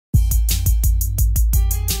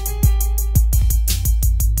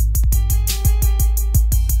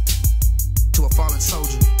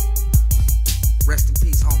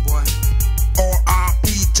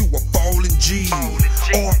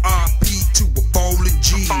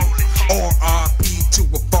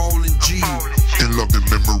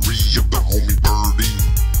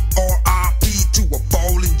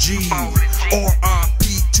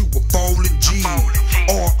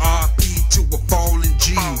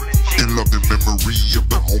memory of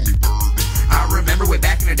the homie Birdie. I remember way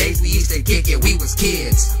back in the days we used to kick it, we was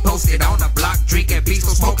kids. Posted on the block, drinking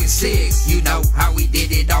peaceful, smoking cigs. You know how we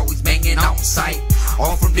did it, always banging on sight.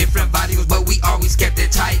 All from different videos, but we always kept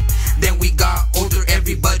it tight. Then we got older,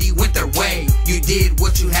 everybody went their way. You did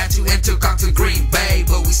what you had to and took on to Green Bay.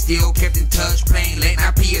 But we still kept in touch, playing late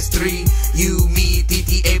night PS3. You, me,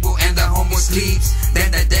 Titi, Abel, and the homie Sleeps.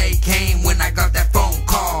 Then the day came when I got that phone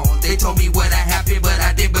call. They told me what had happened, but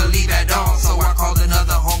I didn't believe at all. So I called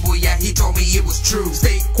another homeboy, yeah, he told me it was true.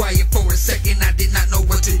 Stayed quiet for a second, I did not know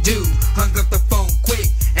what to do. Hung up the phone quick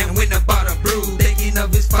and went and bought a brew. Thinking of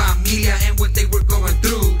his familia and what they were going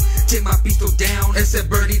through. Take my pistol down and said,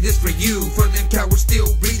 Birdie, this for you. For them cowards still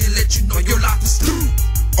breathing, let you know your life is through.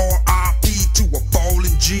 R.I.P. to a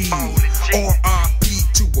fallen G. R.I.P.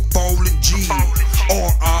 to a fallen G.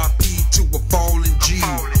 R.I.P. to a fallen G.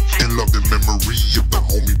 In loving memory of the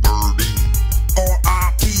homie Birdie.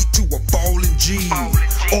 R.I.P. to a fallen G.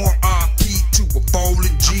 R.I.P. to a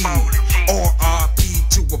fallen G. R.I.P.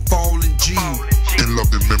 to a fallen G. In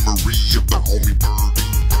loving memory of the homie Birdie.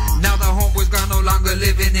 Now the homeboy's gone, no longer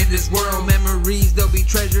living in this world. Memories, they'll be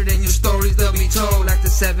treasured and your stories, they'll be told. Like the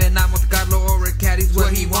 7-9 with Carlo or Caddy's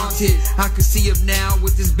what he wanted. I could see him now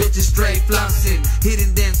with his bitches straight flossing.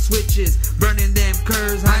 Hitting them switches, burning them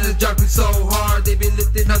curves. Hyenas dropping so hard, they be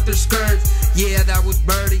lifting up their skirts. Yeah, that was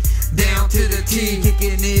Birdie, down to the T.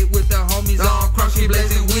 Kicking it with the homies on Crunchy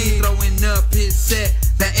blazing weed. Throwing up his set,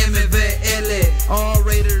 that MVL, all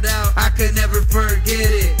rated out, I could never forget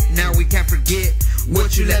it. Now we can't forget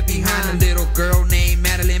what you left behind. A little girl named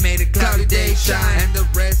Madeline made a cloudy day shine. And the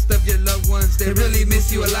rest of your loved ones, they really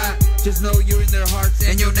miss you a lot. Just know you're in their hearts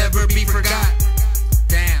and you'll never be forgot.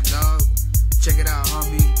 Damn, dog. Check it out,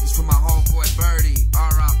 homie. It's from my homeboy Birdie,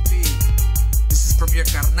 R.I.P. This is from your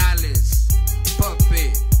carnales,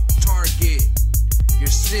 Puppet, Target,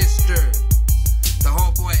 your sister, the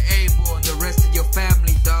homeboy Abel, and the rest of your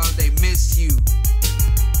family, dog. They miss you.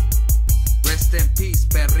 Rest in peace,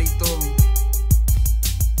 perrito.